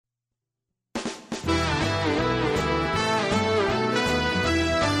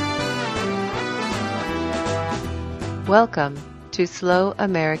Welcome to Slow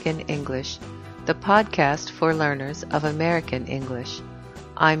American English, the podcast for learners of American English.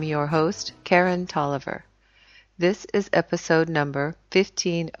 I'm your host, Karen Tolliver. This is episode number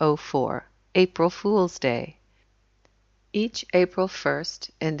 1504, April Fool's Day. Each April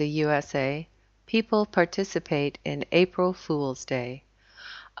 1st in the USA, people participate in April Fool's Day.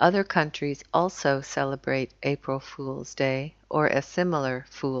 Other countries also celebrate April Fool's Day or a similar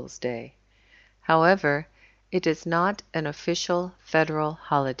Fool's Day. However, it is not an official federal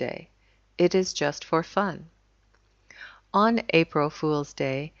holiday. It is just for fun. On April Fool's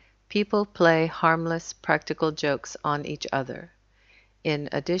Day, people play harmless practical jokes on each other. In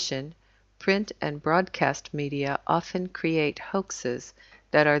addition, print and broadcast media often create hoaxes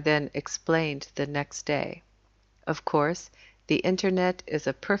that are then explained the next day. Of course, the Internet is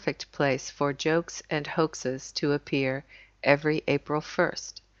a perfect place for jokes and hoaxes to appear every April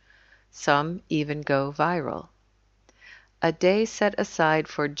 1st. Some even go viral. A day set aside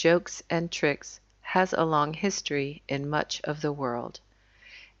for jokes and tricks has a long history in much of the world.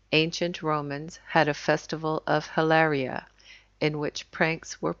 Ancient Romans had a festival of Hilaria, in which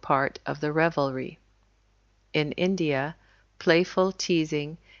pranks were part of the revelry. In India, playful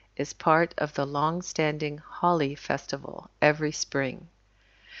teasing is part of the long-standing Holi festival every spring.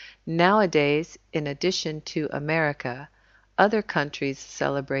 Nowadays, in addition to America, other countries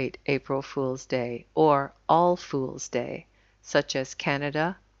celebrate April Fool's Day or All Fool's Day, such as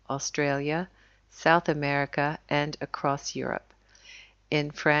Canada, Australia, South America, and across Europe.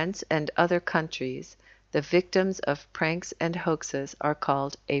 In France and other countries, the victims of pranks and hoaxes are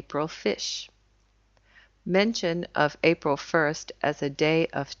called April Fish. Mention of April 1st as a day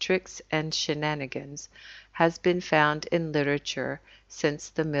of tricks and shenanigans has been found in literature since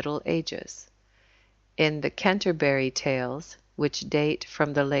the Middle Ages. In the Canterbury Tales, which date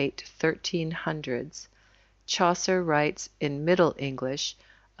from the late 1300s, Chaucer writes in Middle English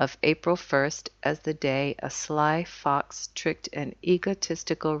of April 1st as the day a sly fox tricked an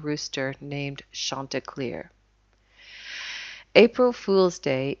egotistical rooster named Chanticleer. April Fool's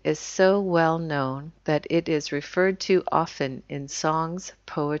Day is so well known that it is referred to often in songs,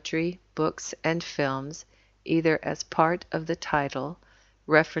 poetry, books, and films, either as part of the title,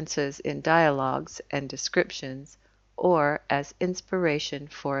 references in dialogues and descriptions, or as inspiration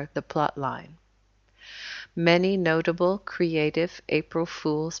for the plotline. Many notable creative April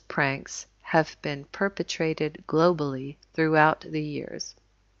Fool's pranks have been perpetrated globally throughout the years.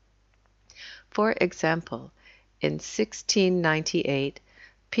 For example, in 1698,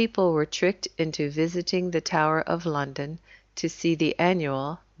 people were tricked into visiting the Tower of London to see the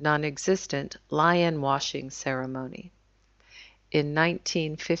annual, non-existent lion washing ceremony. In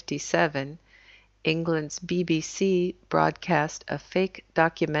 1957, England's BBC broadcast a fake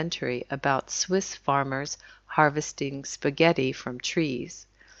documentary about Swiss farmers harvesting spaghetti from trees.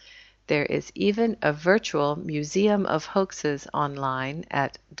 There is even a virtual museum of hoaxes online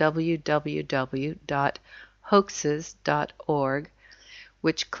at www.hoaxes.org,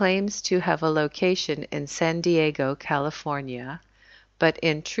 which claims to have a location in San Diego, California, but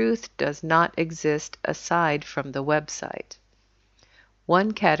in truth does not exist aside from the website.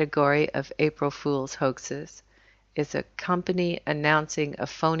 One category of April Fool's hoaxes is a company announcing a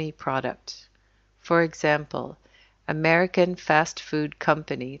phony product. For example, American fast food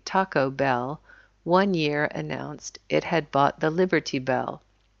company Taco Bell one year announced it had bought the Liberty Bell,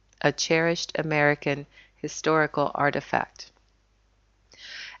 a cherished American historical artifact.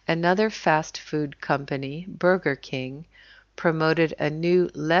 Another fast food company, Burger King, promoted a new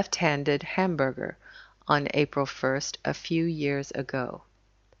left-handed hamburger on April 1st a few years ago.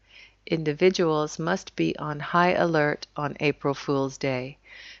 Individuals must be on high alert on April Fool's Day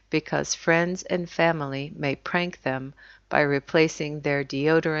because friends and family may prank them by replacing their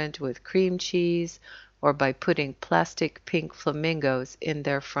deodorant with cream cheese or by putting plastic pink flamingos in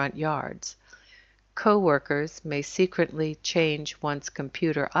their front yards. Co-workers may secretly change one's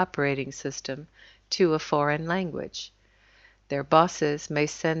computer operating system to a foreign language. Their bosses may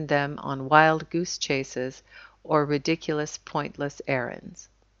send them on wild goose chases or ridiculous, pointless errands.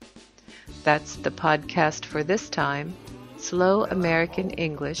 That's the podcast for this time. Slow American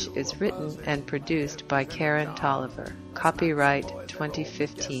English is written and produced by Karen Tolliver. Copyright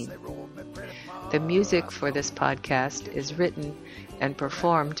 2015. The music for this podcast is written and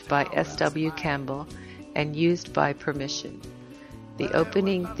performed by S.W. Campbell and used by permission. The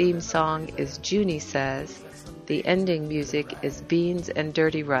opening theme song is Junie Says. The ending music is Beans and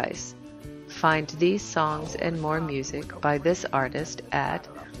Dirty Rice. Find these songs and more music by this artist at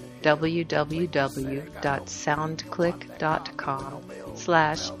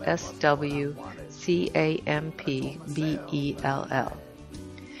www.soundclick.com/SW Campbell.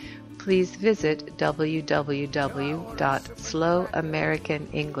 Please visit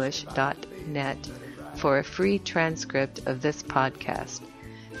www.slowamericanenglish.net for a free transcript of this podcast.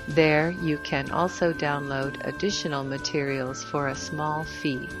 There you can also download additional materials for a small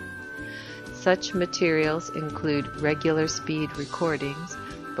fee. Such materials include regular speed recordings,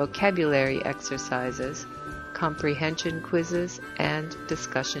 vocabulary exercises, comprehension quizzes, and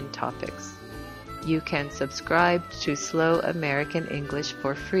discussion topics. You can subscribe to Slow American English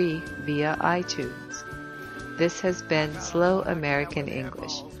for free via iTunes. This has been Slow American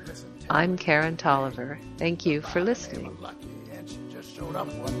English. I'm Karen Tolliver. Thank you for listening. Showed up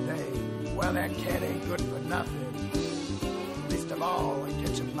one day. Well, that cat ain't good for nothing. Least of all, it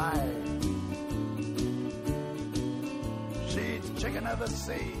gets him mad. She's chicken of the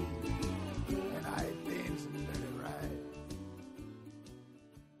sea.